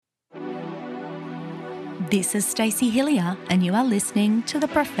This is Stacey Hillier, and you are listening to the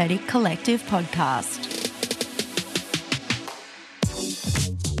Prophetic Collective podcast.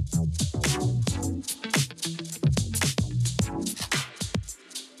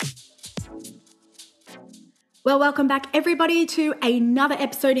 Well, welcome back, everybody, to another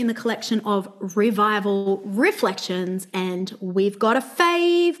episode in the collection of Revival Reflections. And we've got a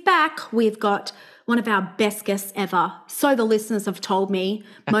fave back. We've got one of our best guests ever. So the listeners have told me,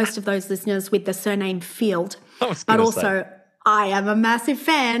 most of those listeners with the surname Field. But also, I am a massive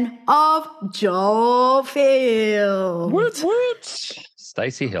fan of Joel Field. What?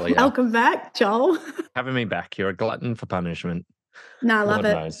 Stacey Hillier. Welcome back, Joel. Having me back. You're a glutton for punishment. No, I love Lord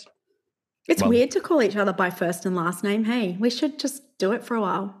it. knows. It's weird to call each other by first and last name. Hey, we should just do it for a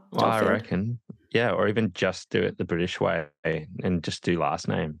while. Well, I reckon. Yeah, or even just do it the British way and just do last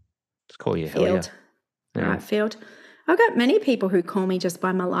name. Just call you Hillier. Field. Yeah. All right, Field. I've got many people who call me just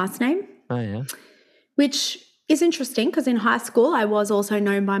by my last name. Oh, yeah. Which is interesting because in high school I was also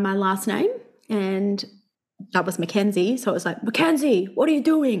known by my last name, and that was Mackenzie. So it was like, Mackenzie, what are you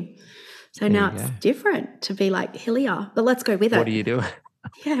doing? So now it's different to be like Hillier, but let's go with it. What are you doing?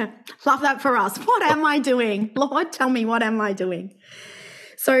 Yeah, love that for us. What am I doing? Lord, tell me, what am I doing?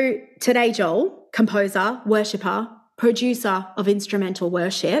 So today, Joel, composer, worshipper, producer of instrumental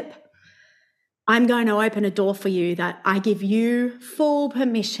worship, I'm going to open a door for you that I give you full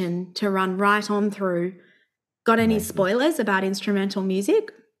permission to run right on through. Got any spoilers about instrumental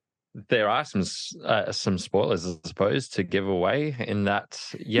music? There are some spoilers, I suppose, to give away in that,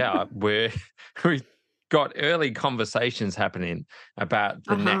 we've got early conversations happening about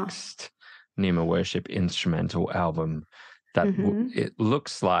the next Nima Worship instrumental album that it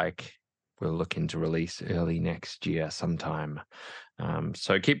looks like we're looking to release early next year sometime.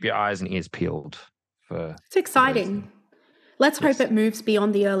 So keep your eyes and ears peeled for. It's exciting. Let's hope it moves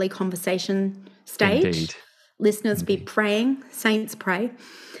beyond the early conversation stage. Indeed. Listeners be praying, saints pray.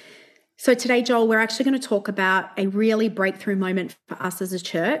 So today, Joel, we're actually going to talk about a really breakthrough moment for us as a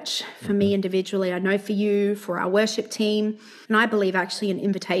church, for me individually, I know for you, for our worship team, and I believe actually an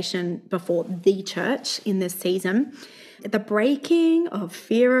invitation before the church in this season. The breaking of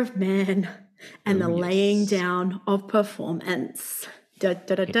fear of man and the laying down of performance. Da,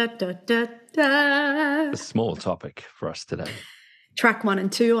 da, da, da, da, da, da. A small topic for us today. Track 1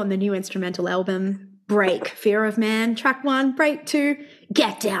 and 2 on the new instrumental album, Break, Fear of Man. Track 1, Break 2,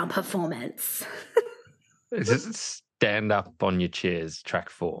 Get Down, Performance. Stand up on your chairs,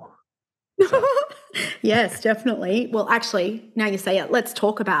 track 4. Yes, definitely. Well, actually, now you say it, let's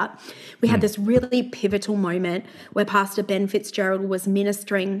talk about. We had this really pivotal moment where Pastor Ben Fitzgerald was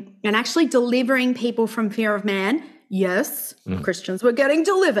ministering and actually delivering people from fear of man. Yes, Christians were getting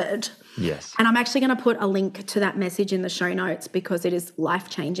delivered. Yes. And I'm actually going to put a link to that message in the show notes because it is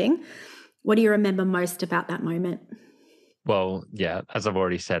life-changing. What do you remember most about that moment? Well, yeah, as I've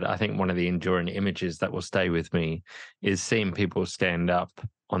already said, I think one of the enduring images that will stay with me is seeing people stand up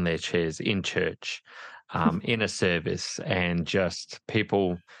on their chairs in church, in a service, and just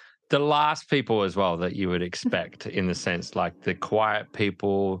people, the last people as well that you would expect in the sense like the quiet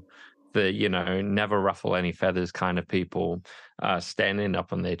people, the, never ruffle any feathers kind of people, standing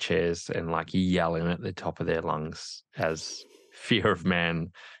up on their chairs and like yelling at the top of their lungs as fear of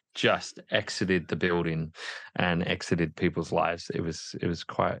man just exited the building and exited people's lives. It was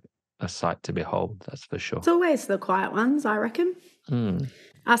quite a sight to behold, that's for sure. It's always the quiet ones, I reckon.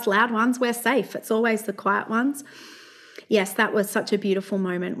 Us loud ones, we're safe. It's always the quiet ones. Yes, that was such a beautiful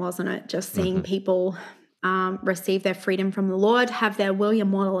moment, wasn't it? Just seeing people receive their freedom from the Lord, have their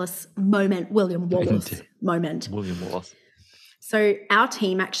William Wallace moment. So our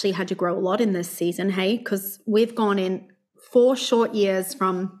team actually had to grow a lot in this season, hey, because we've gone in 4 short years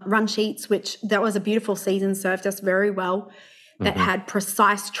from run sheets, which that was a beautiful season, served us very well, that had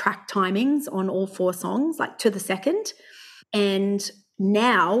precise track timings on all 4 songs, like to the second. And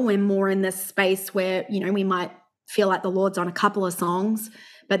now we're more in this space where, we might feel like the Lord's on a couple of songs,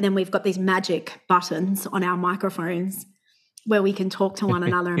 but then we've got these magic buttons on our microphones where we can talk to one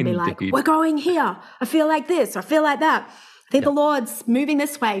another and be like, we're going here. I feel like this. I feel like that. I think the Lord's moving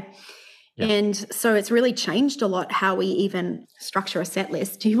this way. Yep. And so it's really changed a lot how we even structure a set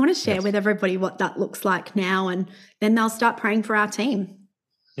list. Do you want to share with everybody what that looks like now? And then they'll start praying for our team.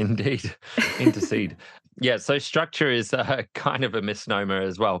 Indeed. Intercede. Yeah, so structure is kind of a misnomer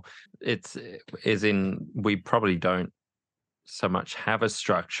as well. It's as in we probably don't so much have a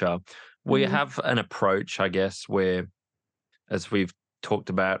structure. We have an approach, I guess, where as we've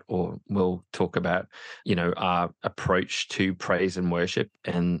talked about or will talk about, our approach to praise and worship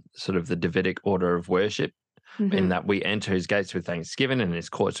and sort of the Davidic order of worship. in that we enter his gates with thanksgiving and his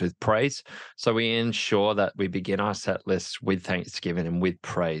courts with praise. So we ensure that we begin our set lists with thanksgiving and with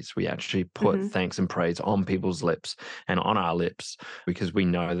praise. We actually put thanks and praise on people's lips and on our lips, because we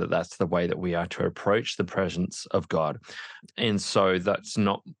know that that's the way that we are to approach the presence of God. And so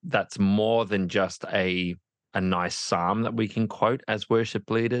that's more than just a nice psalm that we can quote as worship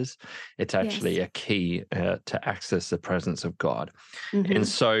leaders. It's actually a key to access the presence of God. And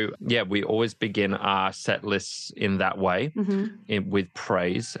so, we always begin our set lists in that way, with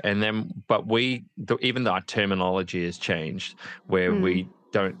praise. And then, but even though our terminology has changed, where we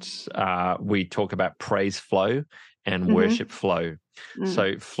don't, we talk about praise flow and worship flow.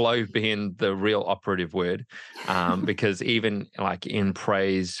 So flow being the real operative word, because even like in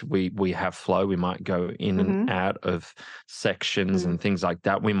praise, we have flow. We might go in and out of sections and things like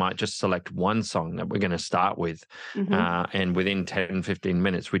that. We might just select one song that we're going to start with. And within 10, 15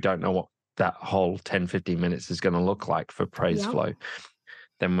 minutes, we don't know what that whole 10, 15 minutes is going to look like for praise flow.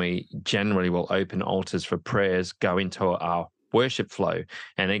 Then we generally will open altars for prayers, go into our worship flow.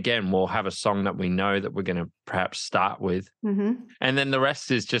 And again, we'll have a song that we know that we're going to perhaps start with. And then the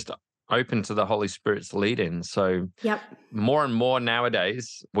rest is just open to the Holy Spirit's lead-in. So more and more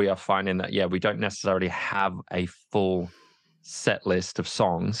nowadays, we are finding that, we don't necessarily have a full set list of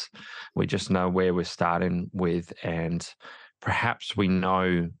songs. We just know where we're starting with, and perhaps we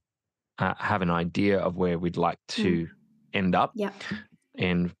know, have an idea of where we'd like to end up.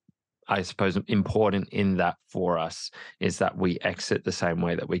 And I suppose important in that for us is that we exit the same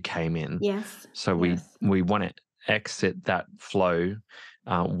way that we came in. So we want to exit that flow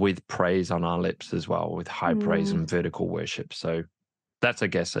with praise on our lips as well, with high praise and vertical worship. So that's, I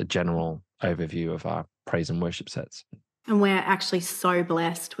guess, a general overview of our praise and worship sets. And we're actually so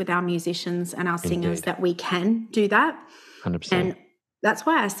blessed with our musicians and our singers that we can do that. 100%. And that's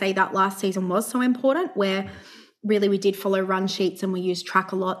why I say that last season was so important, where really we did follow run sheets and we used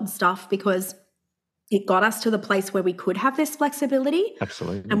track a lot and stuff, because it got us to the place where we could have this flexibility.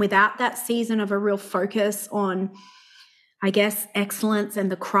 Absolutely. And without that season of a real focus on, I guess, excellence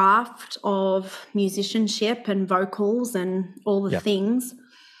and the craft of musicianship and vocals and all the things,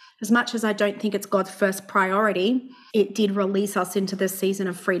 as much as I don't think it's God's first priority, it did release us into this season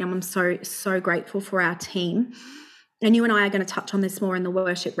of freedom. I'm so, so grateful for our team. And you and I are going to touch on this more in the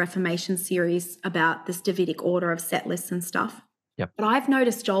Worship Reformation series about this Davidic order of set lists and stuff. But I've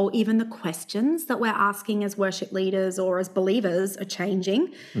noticed, Joel, even the questions that we're asking as worship leaders or as believers are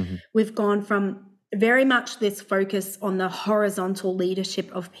changing. We've gone from very much this focus on the horizontal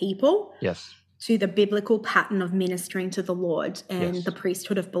leadership of people to the biblical pattern of ministering to the Lord and the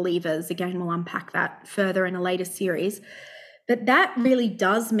priesthood of believers. Again, we'll unpack that further in a later series. But that really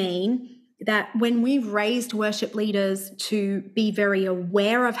does mean that when we've raised worship leaders to be very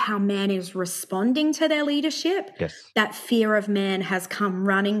aware of how man is responding to their leadership, that fear of man has come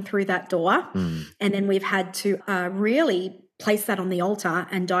running through that door. And then we've had to really place that on the altar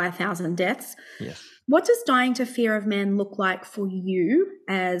and die 1,000 deaths. What does dying to fear of man look like for you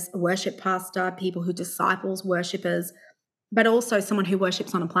as a worship pastor, people who disciples worshipers, but also someone who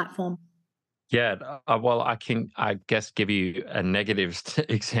worships on a platform? Well, I guess, give you a negative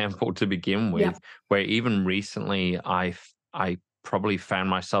example to begin with, where even recently I probably found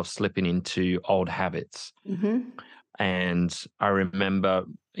myself slipping into old habits. And I remember,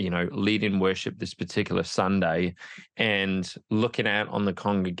 leading worship this particular Sunday and looking out on the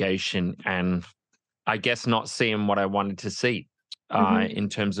congregation and I guess not seeing what I wanted to see in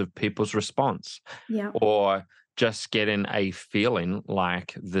terms of people's response. Or just getting a feeling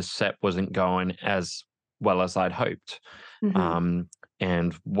like the set wasn't going as well as I'd hoped.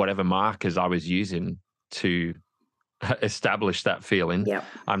 And whatever markers I was using to establish that feeling,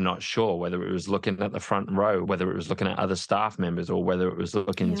 I'm not sure whether it was looking at the front row, whether it was looking at other staff members, or whether it was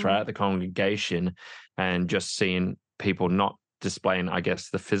looking throughout the congregation and just seeing people not displaying, I guess,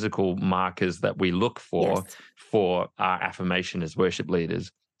 the physical markers that we look for our affirmation as worship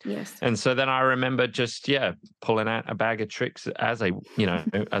leaders. And so then I remember just, pulling out a bag of tricks as a,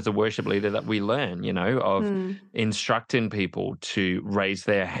 as a worship leader that we learn, of instructing people to raise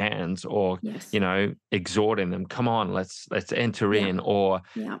their hands or, exhorting them, come on, let's enter in, or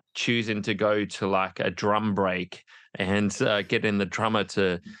choosing to go to like a drum break and getting the drummer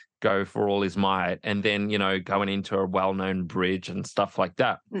to go for all his might, and then, going into a well-known bridge and stuff like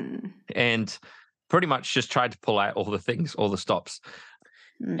that. And pretty much just tried to pull out all the things, all the stops.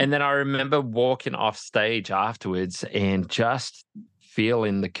 And then I remember walking off stage afterwards and just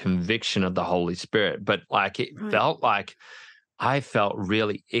feeling the conviction of the Holy Spirit. But like it felt like I felt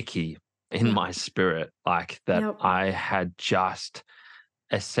really icky in my spirit, like that I had just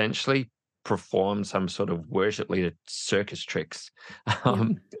essentially perform some sort of worship leader circus tricks Yep.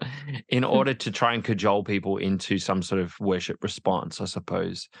 um, in order to try and cajole people into some sort of worship response, I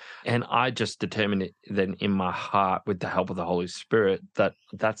suppose. And I just determined it then in my heart, with the help of the Holy Spirit, that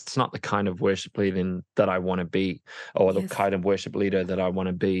that's not the kind of worship leader that I want to be, or the Yes. kind of worship leader that I want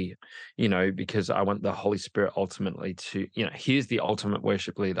to be, because I want the Holy Spirit ultimately to, here's the ultimate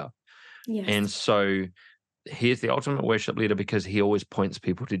worship leader. Yes. And so here's the ultimate worship leader because he always points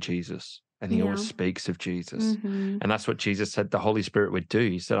people to Jesus and he always Yeah. speaks of Jesus. Mm-hmm. And that's what Jesus said the Holy Spirit would do.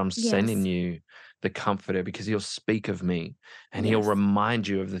 He said, I'm sending Yes. you the comforter because he'll speak of me and he'll Yes. remind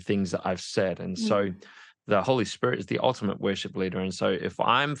you of the things that I've said. And so Mm. the Holy Spirit is the ultimate worship leader. And so if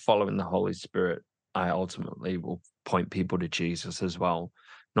I'm following the Holy Spirit, I ultimately will point people to Jesus as well,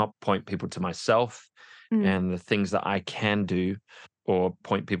 not point people to myself Mm. and the things that I can do or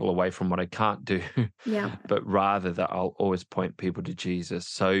point people away from what I can't do, Yeah. but rather that I'll always point people to Jesus.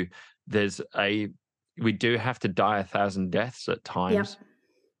 So we do have to die 1,000 deaths at times Yep.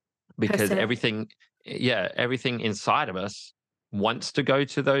 Per because se. everything inside of us wants to go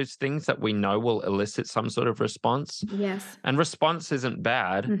to those things that we know will elicit some sort of response. Yes. And response isn't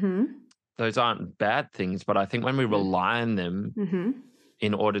bad. Mm-hmm. Those aren't bad things, but I think when we rely on them Mm-hmm.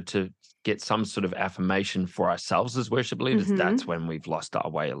 in order to get some sort of affirmation for ourselves as worship leaders, that's Mm-hmm. when we've lost our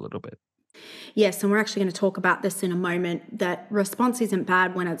way a little bit. Yes, and we're actually going to talk about this in a moment, that response isn't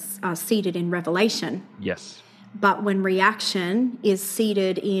bad when it's seated in revelation, Yes. but when reaction is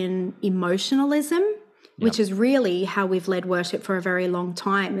seated in emotionalism, Yep. which is really how we've led worship for a very long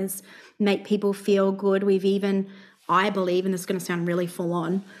time, is make people feel good. We've even, I believe, and this is going to sound really full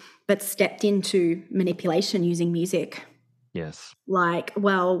on, but stepped into manipulation using music. Yes. Like,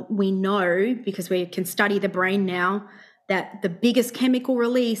 well, we know because we can study the brain now that the biggest chemical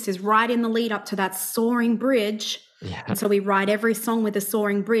release is right in the lead up to that soaring bridge. Yeah. And so we write every song with a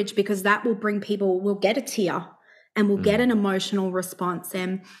soaring bridge because that will bring people, we'll get a tear and we'll get an emotional response.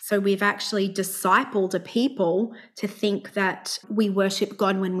 And so we've actually discipled a people to think that we worship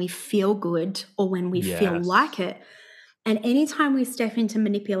God when we feel good or when we feel Yes. like it. And anytime we step into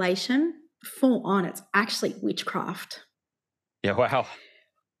manipulation, full on, it's actually witchcraft. Yeah. Wow.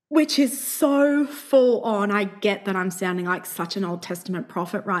 Which is so full on. I get that I'm sounding like such an Old Testament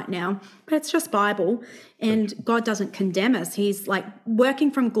prophet right now, but it's just Bible. And God doesn't condemn us. He's like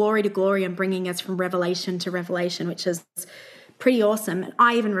working from glory to glory and bringing us from revelation to revelation, which is pretty awesome. And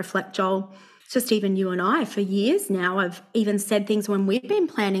I even reflect, Joel, just even you and I for years now, I've even said things when we've been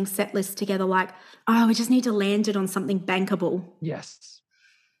planning set lists together like, oh, we just need to land it on something bankable. Yes.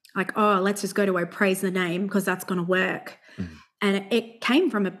 Like, oh, let's just go to praise the name because that's going to work. And it came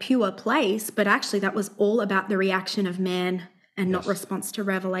from a pure place, but actually that was all about the reaction of man and not response to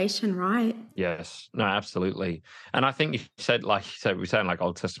revelation, right? Yes. No, absolutely. And I think we sound like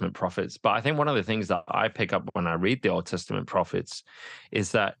Old Testament prophets, but I think one of the things that I pick up when I read the Old Testament prophets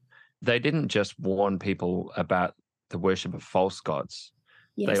is that they didn't just warn people about the worship of false gods.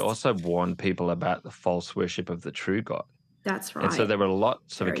 They Yes, also warned people about the false worship of the true God. that's And so right. there were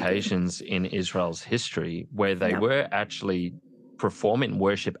lots of Very good. occasions in Israel's history where they Yep. were actually performing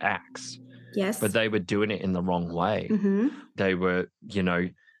worship acts, but Yes. they were doing it in the wrong way. Mm-hmm. They were,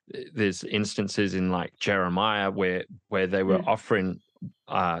 there's instances in like Jeremiah where they were offering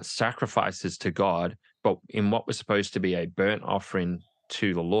sacrifices to God, but in what was supposed to be a burnt offering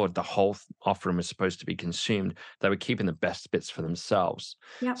to the Lord, the whole offering was supposed to be consumed. They were keeping the best bits for themselves.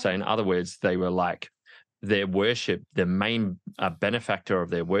 Yep. So in other words, they were like, their worship, the main benefactor of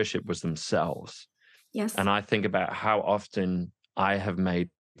their worship was themselves. Yes. And I think about how often I have made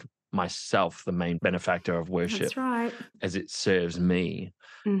myself the main benefactor of worship That's right. as it serves me.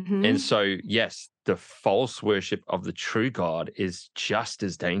 Mm-hmm. And so, yes, the false worship of the true God is just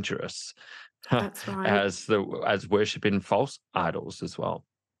as dangerous That's right. as worshiping false idols as well.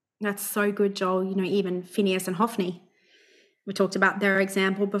 That's so good, Joel. Even Phineas and Hophni. We talked about their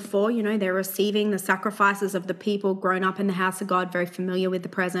example before. They're receiving the sacrifices of the people grown up in the house of God, very familiar with the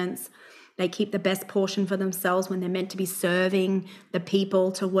presence. They keep the best portion for themselves when they're meant to be serving the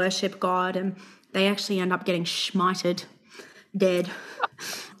people to worship God. And they actually end up getting schmited, dead,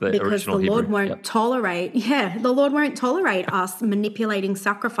 The because original the Hebrew. Lord won't tolerate us manipulating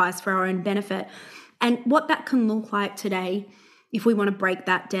sacrifice for our own benefit. And what that can look like today, if we want to break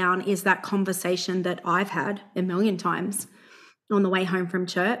that down, is that conversation that I've had a million times on the way home from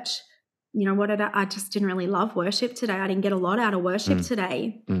church. I just didn't really love worship today. I didn't get a lot out of worship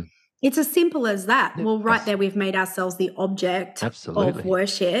today. It's as simple as that. Well, right there, we've made ourselves the object of Absolutely.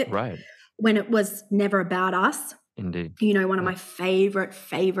 worship Right. when it was never about us. Indeed. You know, one of Yeah. my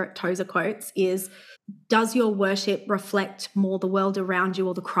favorite Tozer quotes is, does your worship reflect more the world around you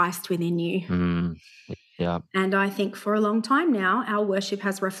or the Christ within you? Yeah. And I think for a long time now, our worship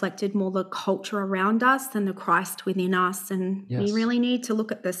has reflected more the culture around us than the Christ within us. And we Yes. really need to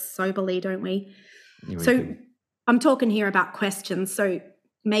look at this soberly, don't we? Yeah, we So do. I'm talking here about questions. So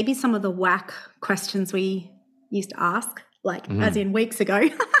maybe some of the whack questions we used to ask, like as in weeks ago,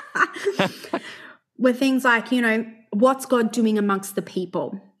 were things like, you know, what's God doing amongst the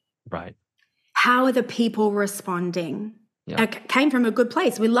people? Right. How are the people responding? Yeah. It came from a good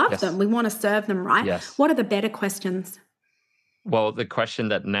place. We love Yes. them. We want to serve them, right? Yes. What are the better questions? Well, the question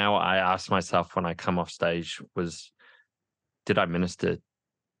that now I ask myself when I come off stage was, did I minister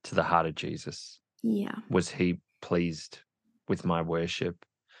to the heart of Jesus? Yeah. Was he pleased with my worship?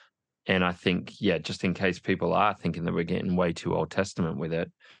 And I think, yeah, just in case people are thinking that we're getting way too Old Testament with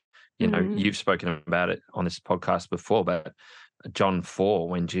it, you know, you've spoken about it on this podcast before, but John 4,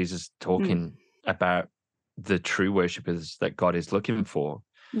 when Jesus talking about the true worshippers that God is looking for.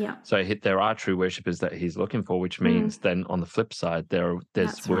 Yeah. So there are true worshippers that he's looking for, which means then on the flip side, there's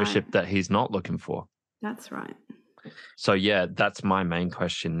That's worship right. that he's not looking for. That's right. So yeah, that's my main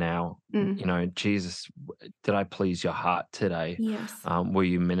question now. You know, Jesus, did I please your heart today? Yes. Were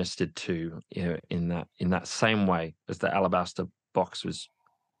you ministered to, you know, in that same way as the alabaster box was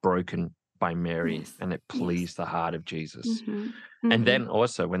broken by Mary, Yes. and it pleased the heart of Jesus? Mm-hmm. And then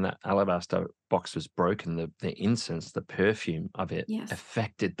also when that alabaster box was broken, the incense, the perfume of it Yes.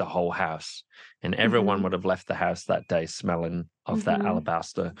 affected the whole house. And everyone would have left the house that day smelling of that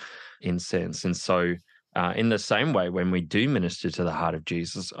alabaster incense. And so in the same way, when we do minister to the heart of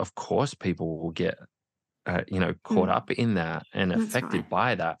Jesus, of course, people will get, caught up in that and That's affected right.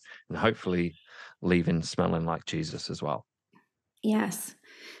 by that, and hopefully leaving smelling like Jesus as well. Yes.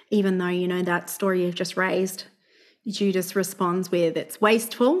 Even though, you know, that story you've just raised, Judas responds with, it's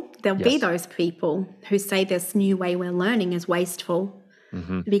wasteful. There'll be Yes. those people who say this new way we're learning is wasteful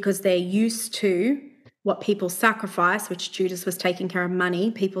because they're used to what people sacrifice, which Judas was taking care of money,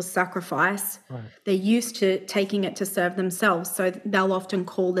 people's sacrifice. Right. They're used to taking it to serve themselves. So they'll often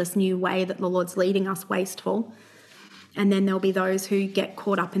call this new way that the Lord's leading us wasteful. And then there'll be those who get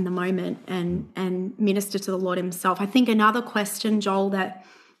caught up in the moment and minister to the Lord himself. I think another question, Joel, that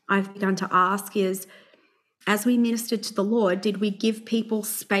I've begun to ask is, as we ministered to the Lord, did we give people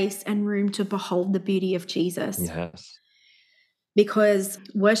space and room to behold the beauty of Jesus? Yes. Because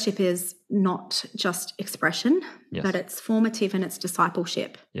worship is not just expression, Yes. but it's formative and it's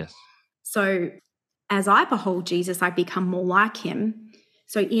discipleship. Yes. So as I behold Jesus, I become more like him.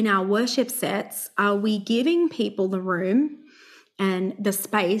 So in our worship sets, are we giving people the room and the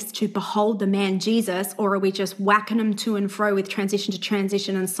space to behold the man Jesus, or are we just whacking them to and fro with transition to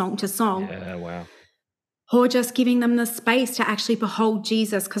transition and song to song? Yeah, wow. Or just giving them the space to actually behold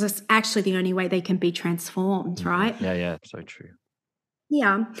Jesus, because it's actually the only way they can be transformed, right? Yeah, so true.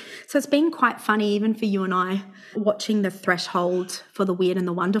 Yeah. So it's been quite funny, even for you and I, watching the threshold for the weird and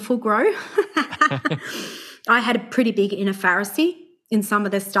the wonderful grow. I had a pretty big inner Pharisee in some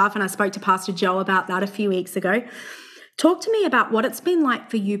of this stuff, and I spoke to Pastor Joe about that a few weeks ago. Talk to me about what it's been like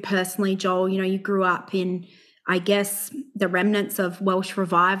for you personally, Joel. You know, you grew up in, I guess, the remnants of Welsh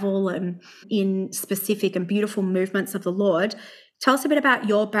revival and in specific and beautiful movements of the Lord. Tell us a bit about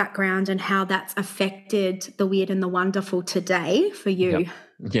your background and how that's affected the weird and the wonderful today for you.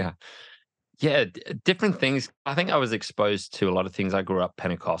 Yeah, different things. I think I was exposed to a lot of things. I grew up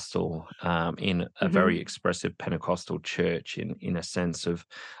Pentecostal, in a very expressive Pentecostal church in a sense of,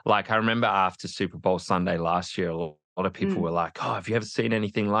 like, I remember after Super Bowl Sunday last year, a lot of people were like, "Oh, have you ever seen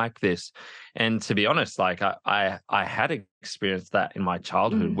anything like this?" And to be honest, like I had experienced that in my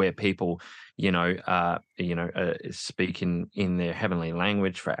childhood, where people, speaking in their heavenly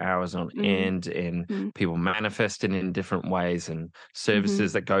language for hours on end, and people manifesting in different ways, and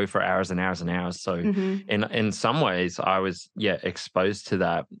services that go for hours and hours and hours. So in some ways, I was exposed to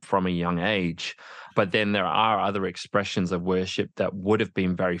that from a young age. But then there are other expressions of worship that would have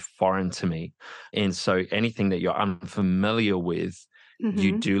been very foreign to me. And so anything that you're unfamiliar with,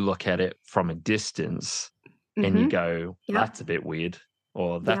 you do look at it from a distance and you go, that's a bit weird,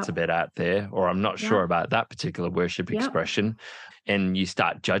 or that's a bit out there, or I'm not sure about that particular worship expression. And you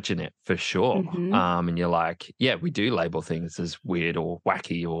start judging it for sure. And you're like, yeah, we do label things as weird or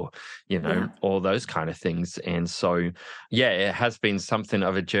wacky or, all those kind of things. And so, it has been something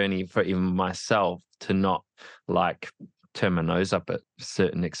of a journey for even myself to not like turn my nose up at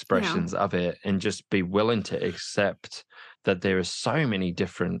certain expressions of it, and just be willing to accept that there are so many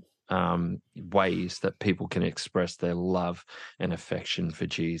different ways that people can express their love and affection for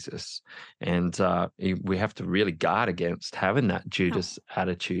Jesus. And we have to really guard against having that Judas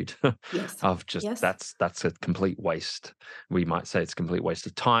attitude Yes. of just Yes. that's a complete waste. We might say it's a complete waste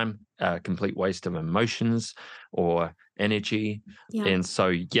of time, a complete waste of emotions or energy. Yeah. And so,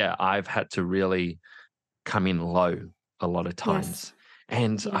 yeah, I've had to really come in low a lot of times.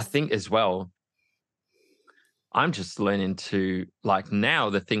 And I Yes. think as well, I'm just learning to, like, now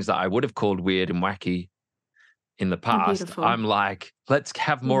the things that I would have called weird and wacky in the past, Beautiful. I'm like, let's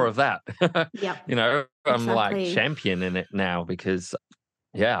have more of that. Yep. You know, I'm like Exactly. champion in it now because,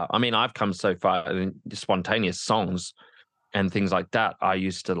 yeah, I mean, I've come so far in spontaneous songs and things like that. I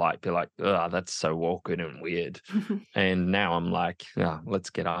used to like be like, oh, that's so awkward and weird. And now I'm like, yeah, let's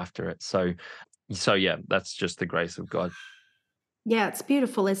get after it. So yeah, that's just the grace of God. Yeah, it's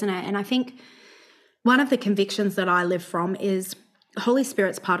beautiful, isn't it? And I think one of the convictions that I live from is Holy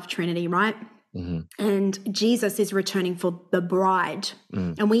Spirit's part of Trinity, right? Mm-hmm. And Jesus is returning for the bride.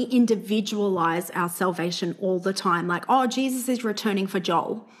 And we individualize our salvation all the time. Like, oh, Jesus is returning for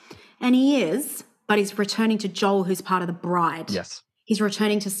Joel. And he is, but he's returning to Joel, who's part of the bride. Yes. He's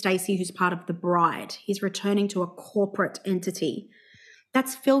returning to Stacy, who's part of the bride. He's returning to a corporate entity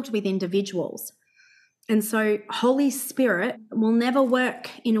that's filled with individuals. And so Holy Spirit will never work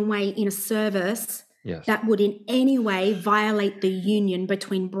in a way in a service that would in any way violate the union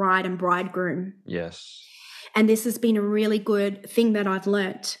between bride and bridegroom. Yes. And this has been a really good thing that I've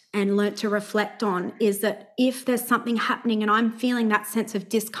learnt to reflect on, is that if there's something happening and I'm feeling that sense of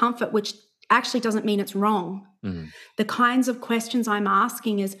discomfort, which actually doesn't mean it's wrong, the kinds of questions I'm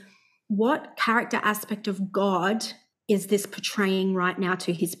asking is, what character aspect of God is this portraying right now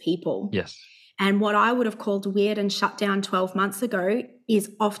to his people? Yes. And what I would have called weird and shut down 12 months ago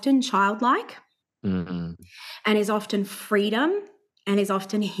is often childlike and is often freedom and is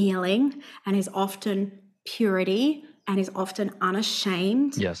often healing and is often purity and is often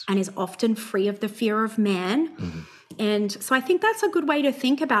unashamed and is often free of the fear of man. And so I think that's a good way to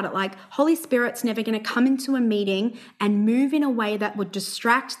think about it. Like, Holy Spirit's never going to come into a meeting and move in a way that would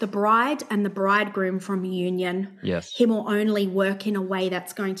distract the bride and the bridegroom from union. Yes. He will only work in a way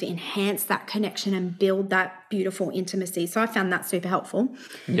that's going to enhance that connection and build that beautiful intimacy. So I found that super helpful.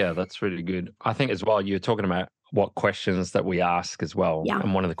 Yeah, that's really good. I think as well, you're talking about what questions that we ask as well. Yeah.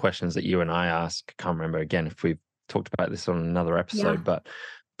 And one of the questions that you and I ask, I can't remember again if we've talked about this on another episode, but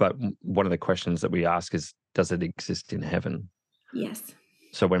one of the questions that we ask is, does it exist in heaven? Yes.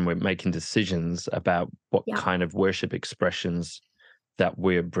 So when we're making decisions about what kind of worship expressions that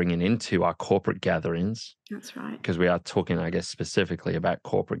we're bringing into our corporate gatherings. That's right. Because we are talking, I guess, specifically about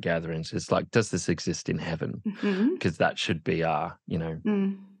corporate gatherings. It's like, does this exist in heaven? Because that should be our,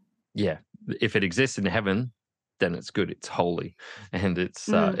 if it exists in heaven, then it's good, it's holy, and it's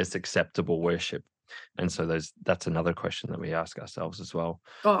acceptable worship. And so that's another question that we ask ourselves as well.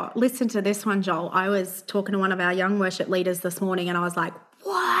 Oh, listen to this one, Joel. I was talking to one of our young worship leaders this morning and I was like,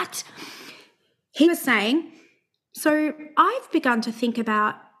 what? He was saying, so I've begun to think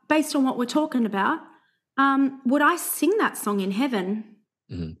about, based on what we're talking about, would I sing that song in heaven?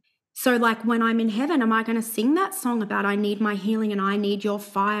 So like, when I'm in heaven, am I going to sing that song about I need my healing and I need your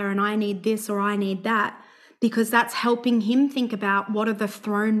fire and I need this or I need that? Because that's helping him think about, what are the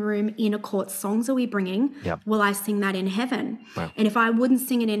throne room inner court songs are we bringing? Will I sing that in heaven? Wow. And if I wouldn't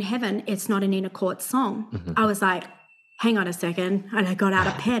sing it in heaven, it's not an inner court song. I was like, hang on a second. And I got out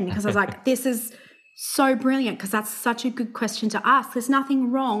a pen because I was like, this is so brilliant, because that's such a good question to ask. There's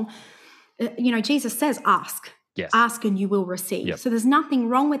nothing wrong. Jesus says, ask. Yes. Ask and you will receive. So there's nothing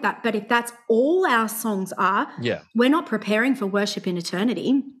wrong with that. But if that's all our songs are, we're not preparing for worship in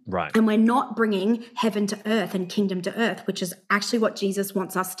eternity. Right. And we're not bringing heaven to earth and kingdom to earth, which is actually what Jesus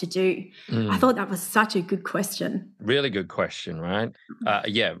wants us to do. I thought that was such a good question. Really good question, right?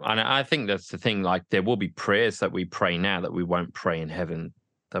 And I think that's the thing. Like, there will be prayers that we pray now that we won't pray in heaven.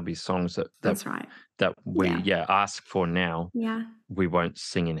 There'll be songs that's right. that we ask for now. Yeah. We won't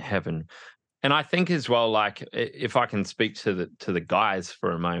sing in heaven. And I think as well, like, if I can speak to the guys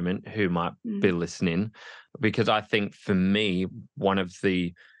for a moment who might be listening, because I think for me, one of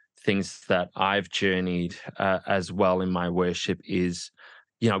the things that I've journeyed as well in my worship is,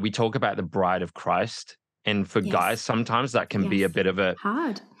 we talk about the bride of Christ. And for guys, sometimes that can be a bit of a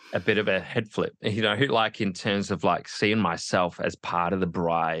head flip, like in terms of like seeing myself as part of the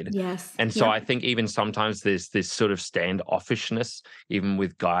bride. Yes. And so I think even sometimes there's this sort of standoffishness, even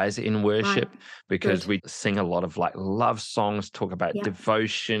with guys in worship, because we sing a lot of like love songs, talk about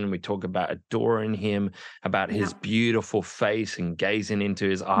devotion. We talk about adoring him, about his beautiful face and gazing into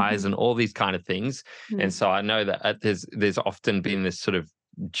his eyes and all these kind of things. And so I know that there's often been this sort of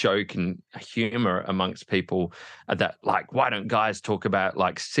joke and humor amongst people that, like, why don't guys talk about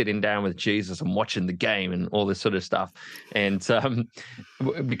like sitting down with Jesus and watching the game and all this sort of stuff? And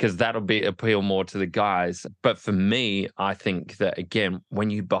because that'll be appeal more to the guys. But for me, I think that again, when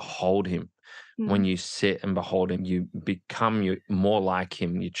you behold him, when you sit and behold him, you become more like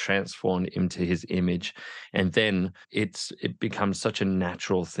him, you transform into his image, and then it becomes such a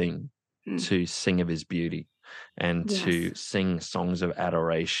natural thing to sing of his beauty and to sing songs of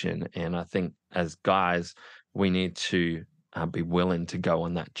adoration. And I think as guys, we need to be willing to go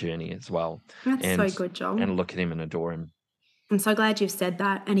on that journey as well. That's so good, Joel. And look at him and adore him. I'm so glad you've said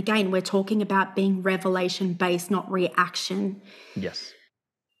that. And again, we're talking about being revelation-based, not reaction. Yes.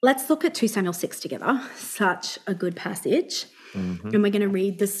 Let's look at 2 Samuel 6 together. Such a good passage. And we're going to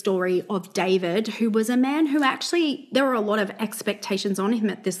read the story of David, who was a man who actually, there were a lot of expectations on him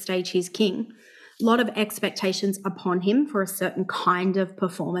at this stage. He's king. A lot of expectations upon him for a certain kind of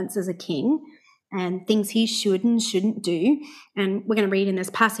performance as a king and things he should and shouldn't do. And we're going to read in this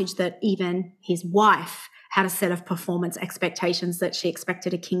passage that even his wife had a set of performance expectations that she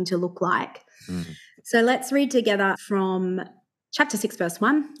expected a king to look like. So let's read together from chapter 6, verse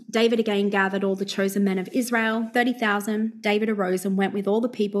 1. David again gathered all the chosen men of Israel, 30,000. David arose and went with all the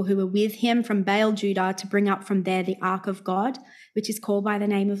people who were with him from Baal, Judah, to bring up from there the ark of God, which is called by the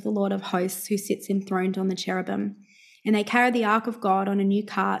name of the Lord of hosts, who sits enthroned on the cherubim. And they carried the ark of God on a new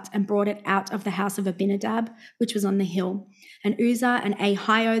cart and brought it out of the house of Abinadab, which was on the hill. And Uzzah and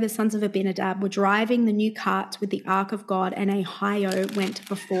Ahio, the sons of Abinadab, were driving the new cart with the ark of God, and Ahio went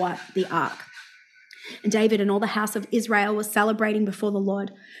before the ark. And David and all the house of Israel were celebrating before the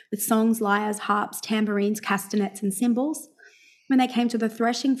Lord with songs, lyres, harps, tambourines, castanets, and cymbals. When they came to the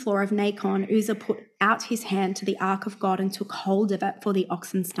threshing floor of Nacon, Uzzah put out his hand to the ark of God and took hold of it, for the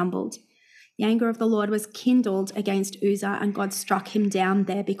oxen stumbled. The anger of the Lord was kindled against Uzzah, and God struck him down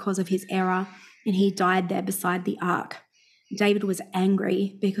there because of his error, and he died there beside the ark. David was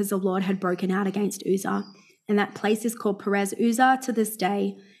angry because the Lord had broken out against Uzzah, and that place is called Perez Uzzah to this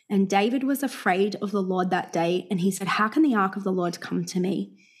day. And David was afraid of the Lord that day, and he said, how can the ark of the Lord come to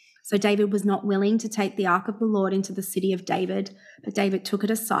me? So David was not willing to take the ark of the Lord into the city of David, but David took it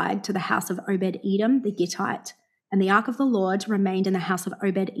aside to the house of Obed-Edom the Gittite. And the ark of the Lord remained in the house of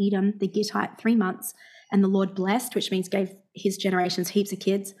Obed-Edom the Gittite 3 months. And the Lord blessed, which means gave his generations heaps of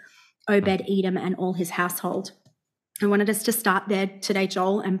kids, Obed-Edom and all his household. I wanted us to start there today,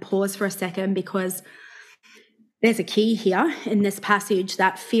 Joel, and pause for a second, because there's a key here in this passage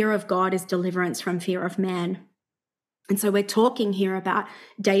that fear of God is deliverance from fear of man. And so we're talking here about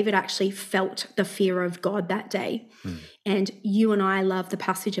David actually felt the fear of God that day. And you and I love the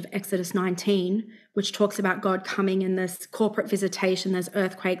passage of Exodus 19, which talks about God coming in this corporate visitation. There's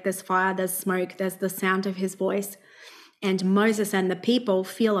earthquake, there's fire, there's smoke, there's the sound of his voice. And Moses and the people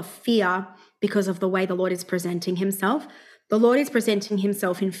feel a fear because of the way the Lord is presenting himself. The Lord is presenting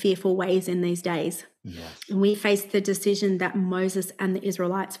himself in fearful ways in these days. Yes. And we faced the decision that Moses and the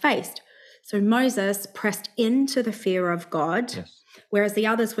Israelites faced. So Moses pressed into the fear of God, whereas the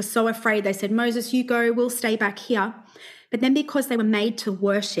others were so afraid, they said, Moses, you go, we'll stay back here. But then because they were made to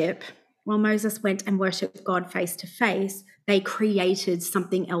worship, while Moses went and worshiped God face to face, they created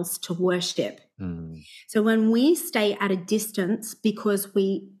something else to worship. So when we stay at a distance because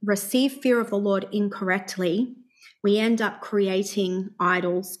we receive fear of the Lord incorrectly, we end up creating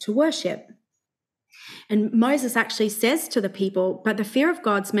idols to worship. And Moses actually says to the people, but the fear of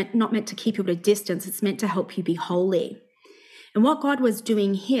God's not meant to keep you at a distance, it's meant to help you be holy. And what God was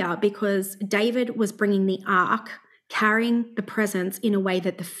doing here, because David was bringing the ark, carrying the presence in a way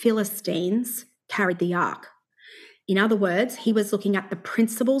that the Philistines carried the ark. In other words, he was looking at the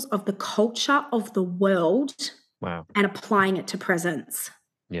principles of the culture of the world and applying it to presence.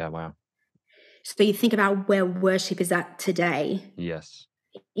 Yeah, wow. So you think about where worship is at today. Yes.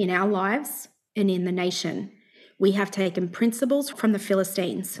 In our lives and in the nation, we have taken principles from the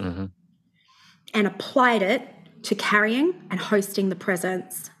Philistines and applied it to carrying and hosting the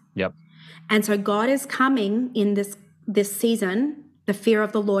presence. Yep. And so God is coming in this season. The fear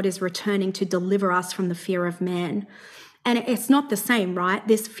of the Lord is returning to deliver us from the fear of man. And it's not the same, right?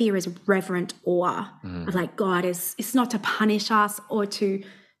 This fear is reverent awe of like God it's not to punish us or to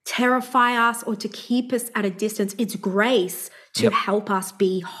terrify us or to keep us at a distance. It's grace to help us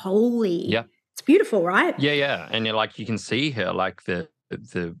be holy. Yeah. It's beautiful, right? Yeah, yeah. And you can see here, like the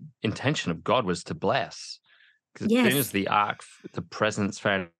intention of God was to bless. Because as soon as the ark, the presence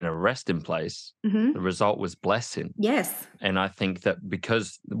found a resting place, the result was blessing. Yes. And I think that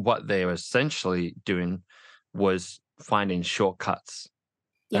because what they were essentially doing was finding shortcuts.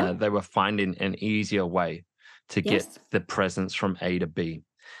 They were finding an easier way to get Yes. the presence from A to B.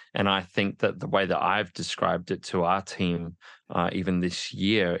 And I think that the way that I've described it to our team, even this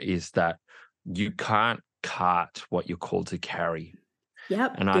year, is that you can't cart what you're called to carry.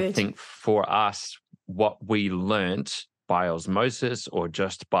 Yep. And I Good. think for us, what we learnt by osmosis or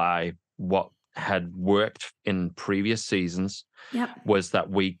just by what had worked in previous seasons Yep. was that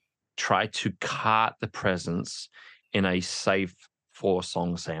we tried to cart the presence in a safe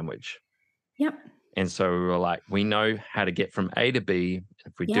 4-song sandwich. Yep. And so we were like, we know how to get from A to B.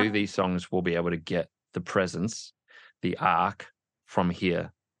 If we do Yep. these songs, we'll be able to get the presence, the arc from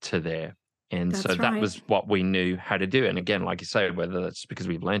here to there. And so That's that right. was what we knew how to do. And again, like you say, whether that's because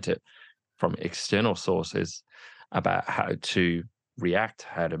we've learnt it from external sources about how to react,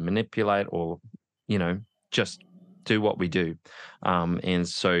 how to manipulate, or, just do what we do. And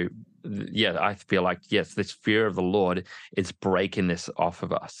so, yeah, I feel like, yes, this fear of the Lord is breaking this off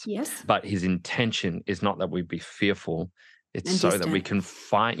of us. Yes. But his intention is not that we be fearful. It's And so that we distant.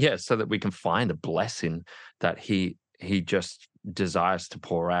 can find a blessing that he just desires to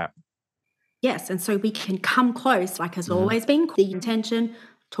pour out. Yes, and so we can come close, like has always been the intention,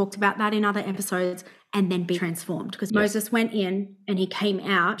 talked about that in other episodes, and then be transformed. Because Moses went in and he came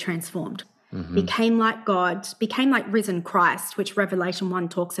out transformed, became like God, became like risen Christ, which Revelation 1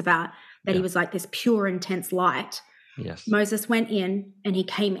 talks about, that he was like this pure, intense light. Yes. Moses went in and he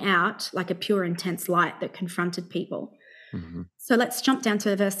came out like a pure, intense light that confronted people. So let's jump down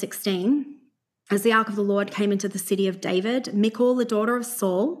to verse 16. As the ark of the Lord came into the city of David, Michal, the daughter of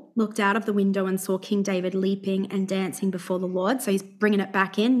Saul, looked out of the window and saw King David leaping and dancing before the Lord. So he's bringing it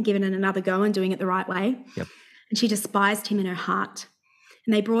back in, giving it another go and doing it the right way. Yep. And she despised him in her heart.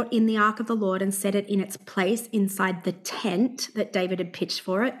 And they brought in the ark of the Lord and set it in its place inside the tent that David had pitched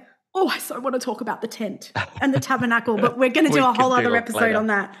for it. Oh, I so want to talk about the tent and the tabernacle, but we're going to do a whole other episode on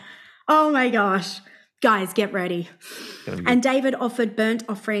that. Oh my gosh. Guys, get ready. And David offered burnt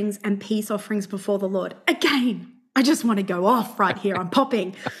offerings and peace offerings before the Lord. Again, I just want to go off right here. I'm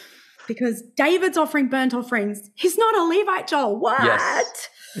popping. Because David's offering burnt offerings. He's not a Levite, Joel. What? Yes.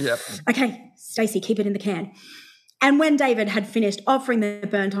 Yep. Okay, Stacey, keep it in the can. And when David had finished offering the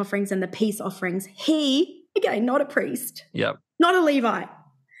burnt offerings and the peace offerings, he, again, not a priest, not a Levite,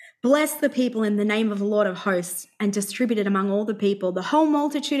 blessed the people in the name of the Lord of hosts and distributed among all the people, the whole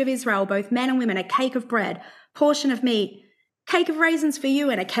multitude of Israel, both men and women, a cake of bread, portion of meat, cake of raisins for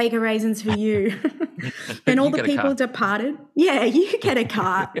you and a cake of raisins for you. Then all the people departed. Yeah, you get a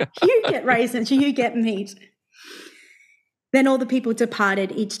cart. You get raisins, you get meat. Then all the people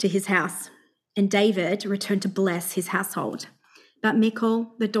departed, each to his house. And David returned to bless his household. But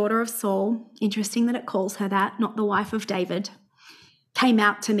Michal, the daughter of Saul, interesting that it calls her that, not the wife of David, came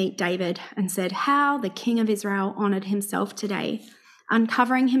out to meet David and said, how the king of Israel honored himself today,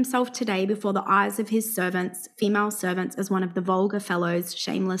 uncovering himself today before the eyes of his servants, female servants, as one of the vulgar fellows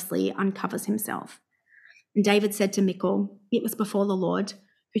shamelessly uncovers himself. And David said to Michal, it was before the Lord,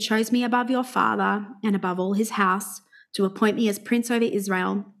 who chose me above your father and above all his house, to appoint me as prince over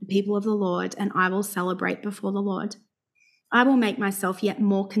Israel, the people of the Lord, and I will celebrate before the Lord. I will make myself yet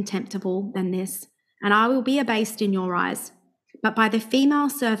more contemptible than this, and I will be abased in your eyes. But by the female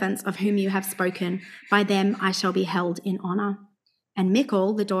servants of whom you have spoken, by them I shall be held in honor. And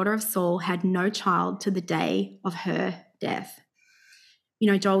Michal, the daughter of Saul, had no child to the day of her death.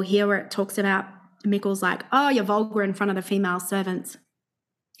 You know, Joel, here where it talks about Michal's like, oh, you're vulgar in front of the female servants.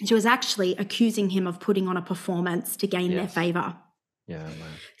 She was actually accusing him of putting on a performance to gain their favor. Yeah. Man.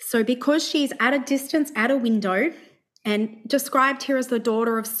 So because she's at a distance, at a window, and described here as the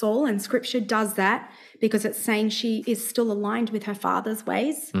daughter of Saul, and scripture does that because it's saying she is still aligned with her father's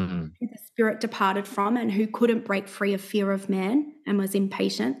ways, who the spirit departed from and who couldn't break free of fear of man and was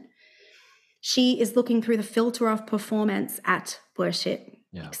impatient. She is looking through the filter of performance at worship,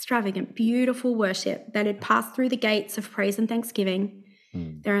 extravagant, beautiful worship that had passed through the gates of praise and thanksgiving.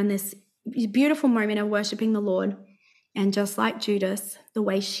 They're in this beautiful moment of worshiping the Lord. And just like Judas, the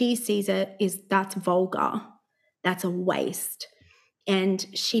way she sees it is that's vulgar. That's a waste. And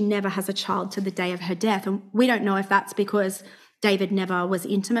she never has a child to the day of her death. And we don't know if that's because David never was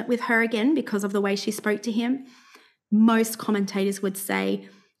intimate with her again because of the way she spoke to him. Most commentators would say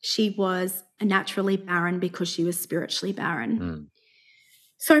she was naturally barren because she was spiritually barren.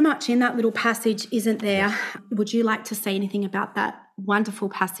 So much in that little passage isn't there. Yes. Would you like to say anything about that wonderful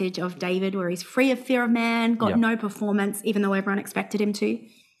passage of David where he's free of fear of man, got no performance, even though everyone expected him to?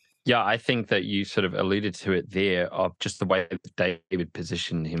 Yeah, I think that you sort of alluded to it there of just the way that David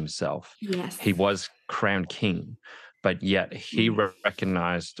positioned himself. Yes. He was crowned king, but yet he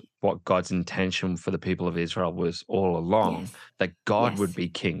recognized what God's intention for the people of Israel was all along, Yes. that God would Yes. be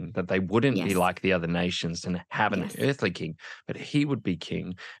king, that they wouldn't be Yes. like the other nations and have an Yes. earthly king, but he would be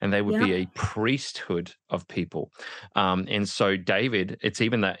king, and they would be a Yep. priesthood of people. And so David, it's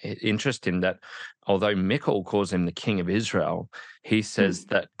even that interesting that although Michal calls him the king of Israel, he says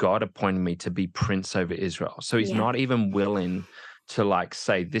that God appointed me to be prince over Israel. So he's Yeah. not even willing to like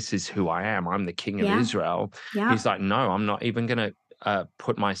say, this is who I am. I'm the king of Yeah. Israel. Yeah. He's like, no, I'm not even going to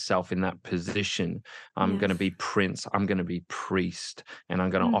put myself in that position. I'm going to Yes. be prince. I'm going to be priest, and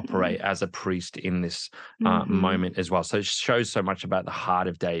I'm going to operate Mm-hmm. as a priest in this Mm-hmm. moment as well. So it shows so much about the heart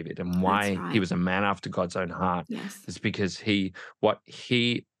of David and That's why he right. was a man after God's own heart. Yes. It's because what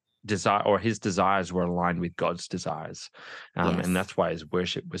he desire, or his desires, were aligned with God's desires, and Yes. that's why his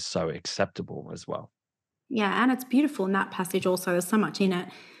worship was so acceptable as well. Yeah, and it's beautiful in that passage also. There's so much in it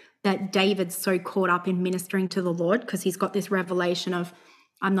that David's so caught up in ministering to the Lord because he's got this revelation of,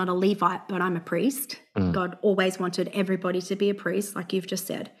 I'm not a Levite, but I'm a priest. God always wanted everybody to be a priest, like you've just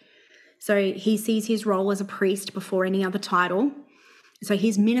said. So he sees his role as a priest before any other title. So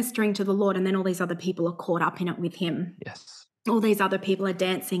he's ministering to the Lord, and then all these other people are caught up in it with him. Yes. All these other people are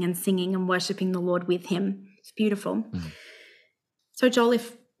dancing and singing and worshiping the Lord with him. It's beautiful. So, Joel,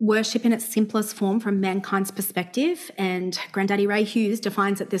 if worship in its simplest form from mankind's perspective, and Granddaddy Ray Hughes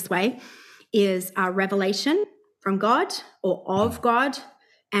defines it this way, is a revelation from God or of God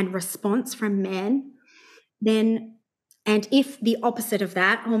and response from man, then, and if the opposite of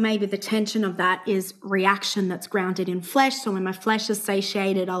that, or maybe the tension of that, is reaction that's grounded in flesh. So when my flesh is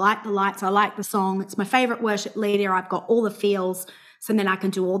satiated, I like the lights, I like the song, it's my favorite worship leader, I've got all the feels, so then I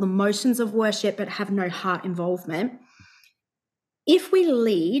can do all the motions of worship but have no heart involvement. If we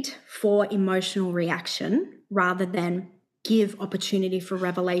lead for emotional reaction rather than give opportunity for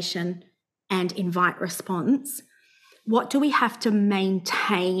revelation and invite response, what do we have to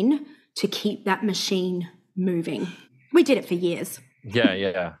maintain to keep that machine moving? We did it for years.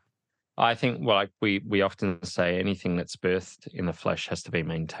 Yeah. I think, well, like we often say, anything that's birthed in the flesh has to be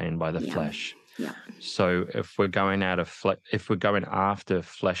maintained by the flesh. Yeah. So if we're going if we're going after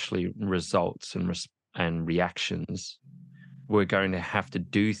fleshly results and reactions, we're going to have to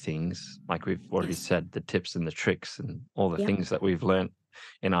do things like we've already said, the tips and the tricks and all the things that we've learned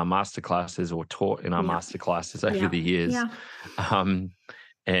in our masterclasses or taught in our masterclasses over the years. Yeah.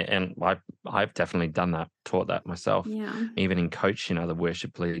 And I've definitely done that, taught that myself, Yeah. even in coaching other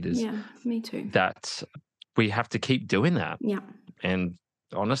worship leaders. Yeah. Me too. That we have to keep doing that. Yeah. And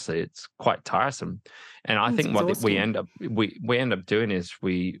honestly, it's quite tiresome. And I It's think what we exhausting. end up doing is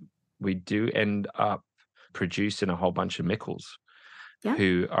we do end up producing a whole bunch of Michals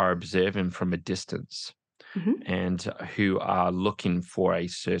who are observing from a distance and who are looking for a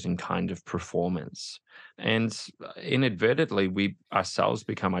certain kind of performance. And inadvertently, we ourselves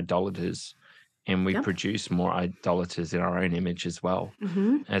become idolaters, and we produce more idolaters in our own image as well.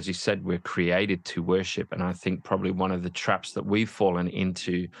 As you said, we're created to worship. And I think probably one of the traps that we've fallen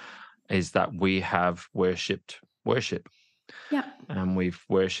into is that we have worshipped worship. Yeah. And we've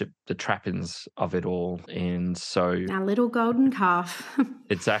worshipped the trappings of it all. And so Our little golden calf.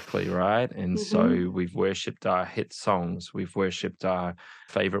 exactly, right? And so we've worshipped our hit songs, we've worshipped our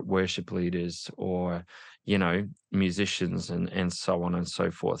favorite worship leaders, or, musicians, and so on and so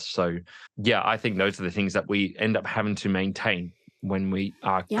forth. So, yeah, I think those are the things that we end up having to maintain when we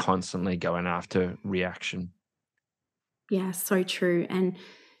are constantly going after reaction. Yeah, so true. And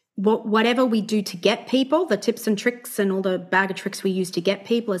whatever we do to get people, the tips and tricks and all the bag of tricks we use to get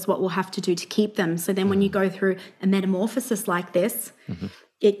people is what we'll have to do to keep them. So then when you go through a metamorphosis like this,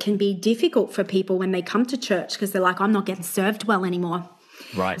 it can be difficult for people when they come to church because they're like, I'm not getting served well anymore.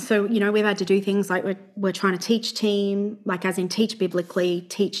 Right. So, we've had to do things like we're trying to teach team, like as in teach biblically,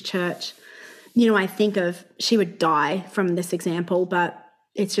 teach church. I think of, she would die from this example, but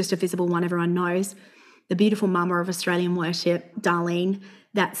it's just a visible one everyone knows. The beautiful mama of Australian worship, Darlene,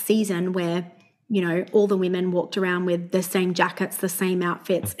 that season where, all the women walked around with the same jackets, the same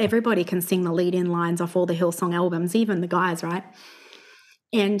outfits. Everybody can sing the lead-in lines off all the Hillsong albums, even the guys, right?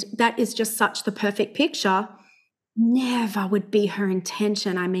 And that is just such the perfect picture. Never would be her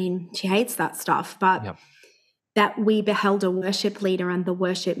intention. I mean, she hates that stuff, but that we beheld a worship leader and the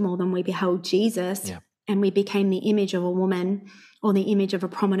worship more than we beheld Jesus. Yeah. And we became the image of a woman or the image of a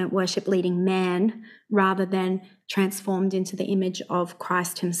prominent worship leading man rather than transformed into the image of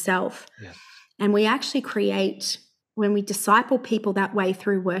Christ himself. Yes. And we actually create, when we disciple people that way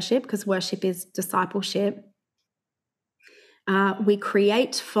through worship, because worship is discipleship, we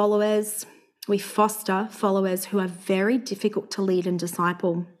create followers, we foster followers who are very difficult to lead and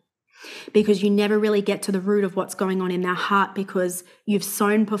disciple. because you never really get to the root of what's going on in their heart, because you've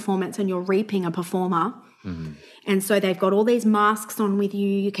sown performance and you're reaping a performer. Mm-hmm. And so they've got all these masks on with you.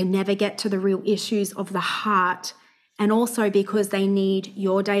 You can never get to the real issues of the heart. And also because they need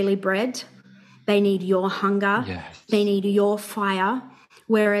your daily bread, they need your hunger, Yes. they need your fire.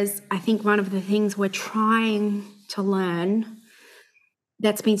 Whereas I think one of the things we're trying to learn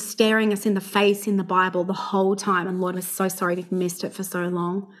that's been staring us in the face in the Bible the whole time, and Lord, I'm so sorry we've missed it for so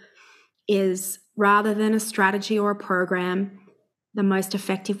long, is rather than a strategy or a program, the most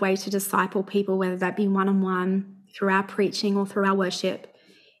effective way to disciple people, whether that be one-on-one, through our preaching or through our worship,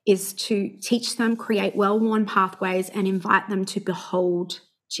 is to teach them, create well-worn pathways, and invite them to behold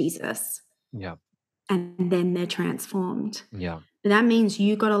Jesus. Yeah. And then they're transformed. Yeah. But that means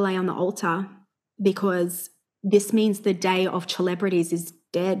you got to lay on the altar, because this means the day of celebrities is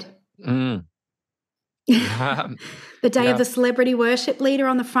dead. Mm. Yeah. The day Yeah. of the celebrity worship leader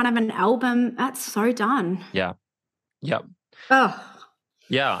on the front of an album, that's so done. Yeah. Yep. Oh,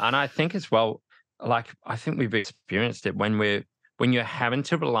 Yeah. And I think as well, like, I think we've experienced it when you're having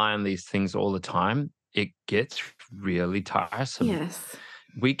to rely on these things all the time, it gets really tiresome. yes.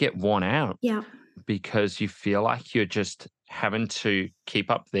 We get worn out Yeah. because you feel like you're just having to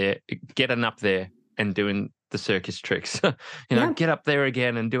getting up there and doing the circus tricks. Yeah. Get up there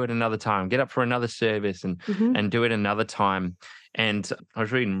again and do it another time. Get up for another service and Mm-hmm. do it another time. And I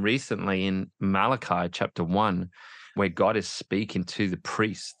was reading recently in Malachi chapter 1, where God is speaking to the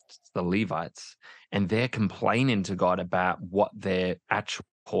priests, the Levites, and they're complaining to God about what their actual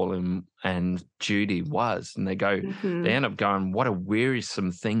calling and duty was. And Mm-hmm. they end up going, what a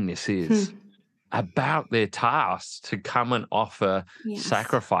wearisome thing this is. About their task to come and offer Yes.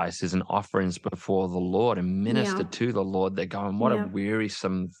 sacrifices and offerings before the Lord and minister Yeah. to the Lord. They're going, what a Yeah.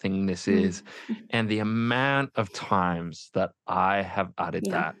 wearisome thing this is. And the amount of times that I have uttered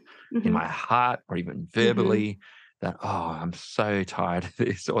Yeah. that in my heart or even verbally, that, oh, I'm so tired of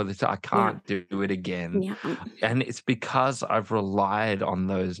this, or this, I can't do it again. Yeah. And it's because I've relied on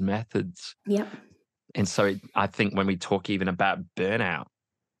those methods. Yep. And so I think when we talk even about burnout,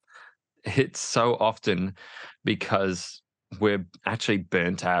 it's so often because we're actually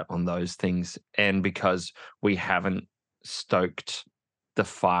burnt out on those things, and because we haven't stoked the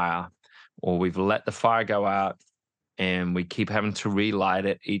fire, or we've let the fire go out and we keep having to relight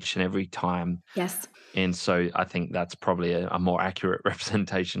it each and every time. Yes. And so I think that's probably a more accurate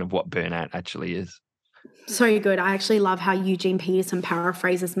representation of what burnout actually is. So good. I actually love how Eugene Peterson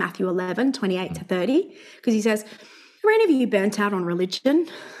paraphrases Matthew 11:28-30, because he says, are any of you burnt out on religion?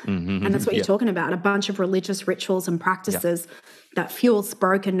 Mm-hmm. And that's what you're talking about, a bunch of religious rituals and practices that fuels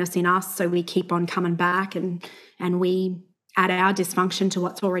brokenness in us, so we keep on coming back and we add our dysfunction to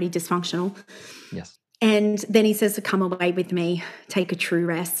what's already dysfunctional. Yes. And then he says to come away with me, take a true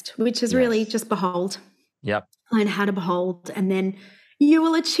rest, which is really just behold. Yep. Learn how to behold, and then you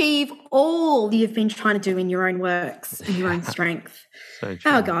will achieve all you've been trying to do in your own works and your own strength. So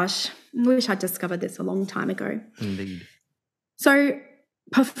true. Oh gosh, I wish I'd discovered this a long time ago. Indeed. So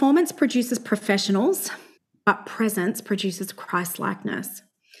performance produces professionals, but presence produces Christ-likeness.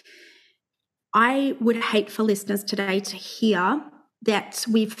 I would hate for listeners today to hear that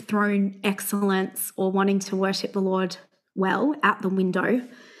we've thrown excellence or wanting to worship the Lord well out the window.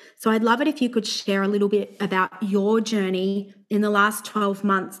 So I'd love it if you could share a little bit about your journey in the last 12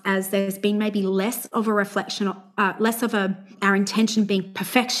 months, as there's been maybe less of a reflection, our intention being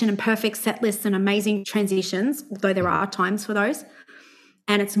perfection and perfect set lists and amazing transitions, although there are times for those.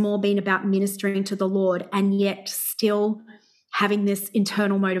 And it's more been about ministering to the Lord, and yet still having this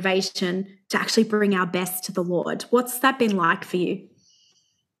internal motivation to actually bring our best to the Lord. What's that been like for you?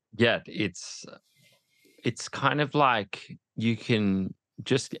 Yeah, it's kind of like you can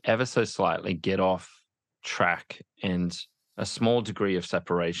just ever so slightly get off track, and a small degree of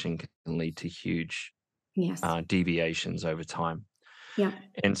separation can lead to huge deviations over time. Yeah.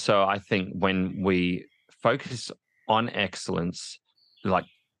 And so I think when we focus on excellence, like,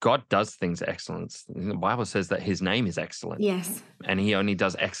 God does things excellence. The Bible says that his name is excellent. Yes. And he only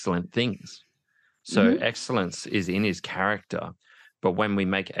does excellent things. So excellence is in his character. But when we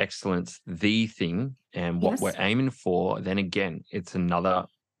make excellence the thing and what we're aiming for, then again, it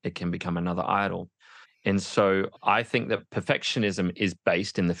can become another idol. And so I think that perfectionism is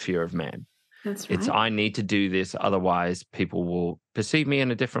based in the fear of man. That's right. It's, I need to do this, otherwise people will perceive me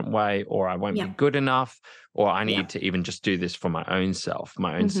in a different way, or I won't be good enough, or I need to even just do this for my own self,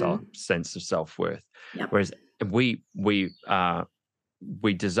 my own sense of self-worth. Whereas we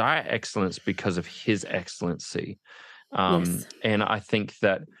desire excellence because of his excellency. And I think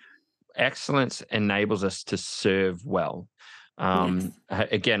that excellence enables us to serve well. Yes.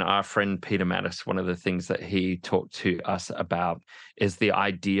 Again, our friend Peter Mattis, one of the things that he talked to us about is the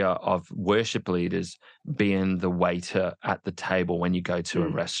idea of worship leaders being the waiter at the table when you go to a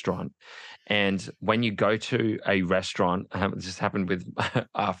Mm. restaurant. And when you go to a restaurant, this happened with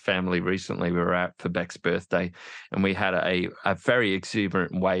our family recently. We were out for Beck's birthday, and we had a very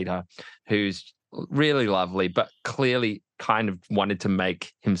exuberant waiter who's really lovely, but clearly kind of wanted to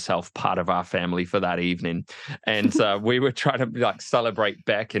make himself part of our family for that evening. And we were trying to like celebrate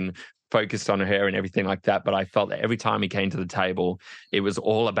Beck and focused on her and everything like that. But I felt that every time he came to the table, it was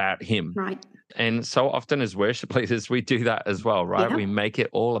all about him. Right. And so often as worship leaders, we do that as well, right? Yeah. We make it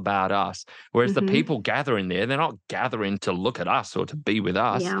all about us. Whereas the Mm-hmm. people gathering there, they're not gathering to look at us or to be with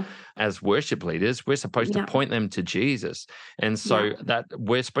us. Yeah. As worship leaders, we're supposed to Yeah. point them to Jesus. And Yeah. so that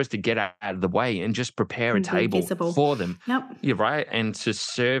we're supposed to get out of the way and just prepare a And be table visible. for them. Yep. You're right. And to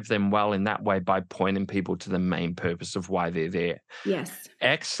serve them well in that way by pointing people to the main purpose of why they're there. Yes.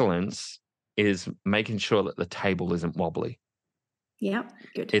 Excellence is making sure that the table isn't wobbly. Yeah.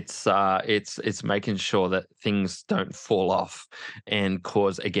 Good. It's making sure that things don't fall off and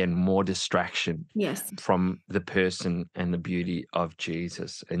cause again more distraction Yes. from the person and the beauty of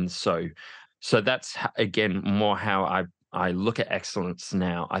Jesus. And so that's again more how I look at excellence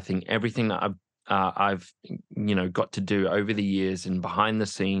now. I think everything that I've got to do over the years and behind the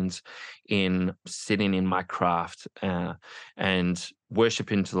scenes in sitting in my craft and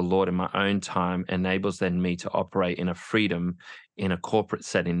worshiping to the Lord in my own time enables then me to operate in a freedom in a corporate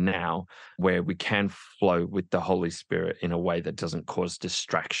setting now where we can flow with the Holy Spirit in a way that doesn't cause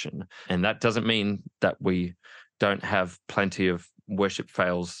distraction. And that doesn't mean that we don't have plenty of worship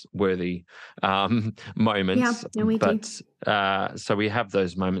fails worthy moments, Yeah. No, we do. but so we have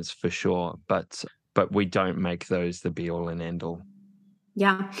those moments for sure, but we don't make those the be all and end all.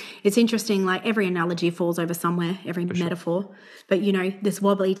 Yeah, it's interesting. Like every analogy falls over somewhere, every For sure. metaphor. But this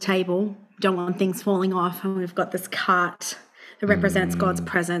wobbly table, don't want things falling off. And we've got this cart that represents God's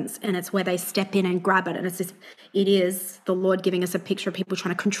presence, and it's where they step in and grab it. And it is the Lord giving us a picture of people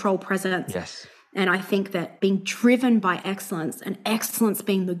trying to control presence. Yes. And I think that being driven by excellence and excellence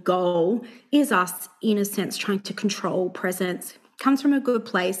being the goal is us, in a sense, trying to control presence. Comes from a good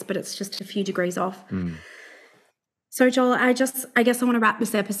place, but it's just a few degrees off. So, Joel, I guess I want to wrap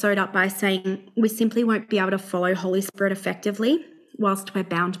this episode up by saying we simply won't be able to follow Holy Spirit effectively whilst we're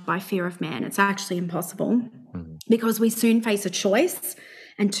bound by fear of man. It's actually impossible because we soon face a choice.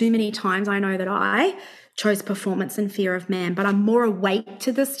 And too many times I know that I chose performance and fear of man, but I'm more awake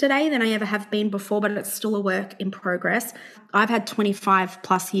to this today than I ever have been before, but it's still a work in progress. I've had 25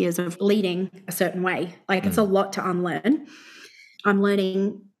 plus years of leading a certain way. Like it's a lot to unlearn. I'm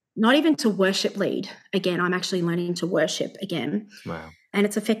learning not even to worship lead again. I'm actually learning to worship again. Wow. And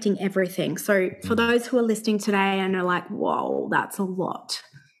it's affecting everything. So for those who are listening today and are like, whoa, that's a lot.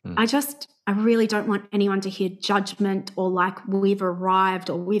 I really don't want anyone to hear judgment or like we've arrived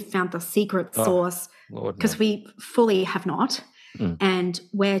or we've found the secret sauce, because we fully have not. And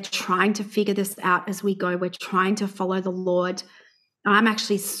we're trying to figure this out as we go. We're trying to follow the Lord. I'm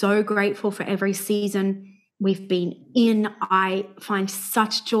actually so grateful for every season we've been in. I find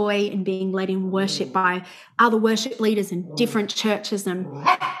such joy in being led in worship by other worship leaders in different churches. And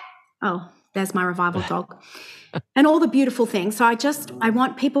there's my revival dog. And all the beautiful things. So I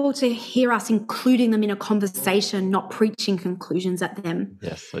want people to hear us including them in a conversation, not preaching conclusions at them.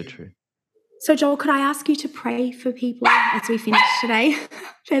 Yes, so true. So, Joel, could I ask you to pray for people as we finish today?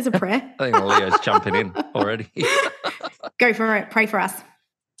 There's a prayer. I think Leo's jumping in already. Go for it. Pray for us.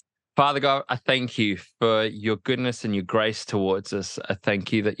 Father God, I thank you for your goodness and your grace towards us. I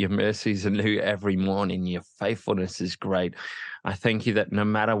thank you that your mercies are new every morning. Your faithfulness is great. I thank you that no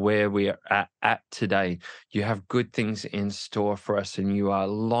matter where we are at today, you have good things in store for us, and you are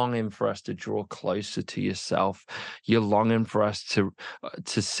longing for us to draw closer to yourself. You're longing for us to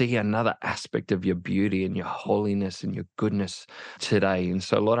see another aspect of your beauty and your holiness and your goodness today. And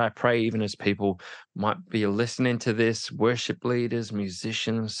so, Lord, I pray even as people might be listening to this, worship leaders,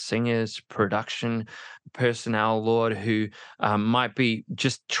 musicians, singers, production personnel, Lord, who might be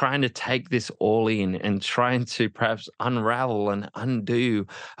just trying to take this all in and trying to perhaps unravel and undo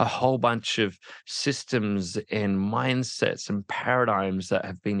a whole bunch of systems and mindsets and paradigms that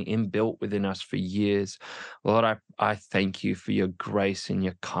have been inbuilt within us for years. Lord, I thank you for your grace and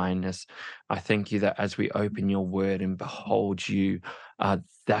your kindness. I thank you that as we open your word and behold you,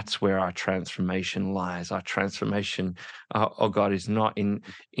 that's where our transformation lies. Our transformation, oh God, is not in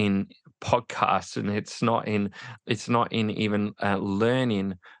podcasts, and it's not in even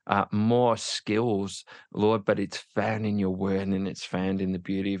learning more skills, Lord, but it's found in your word, and it's found in the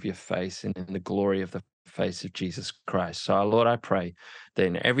beauty of your face and in the glory of the face of Jesus Christ. So, Lord, I pray that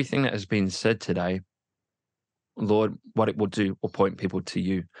in everything that has been said today, Lord, what it will do will point people to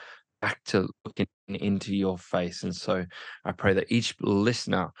you, back to looking into your face. And so I pray that each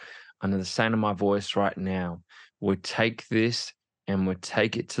listener under the sound of my voice right now would take this and would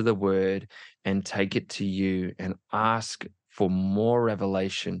take it to the word and take it to you and ask for more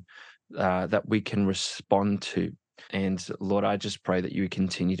revelation that we can respond to. And Lord, I just pray that you would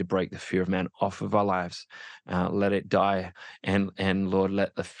continue to break the fear of man off of our lives. Let it die. And Lord,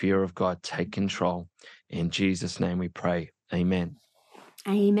 let the fear of God take control. In Jesus' name we pray. Amen.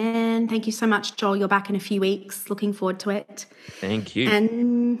 Amen. Thank you so much, Joel. You're back in a few weeks. Looking forward to it. Thank you.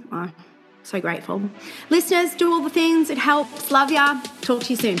 And so grateful. Listeners, do all the things. It helps. Love ya. Talk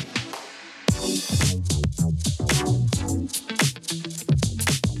to you soon.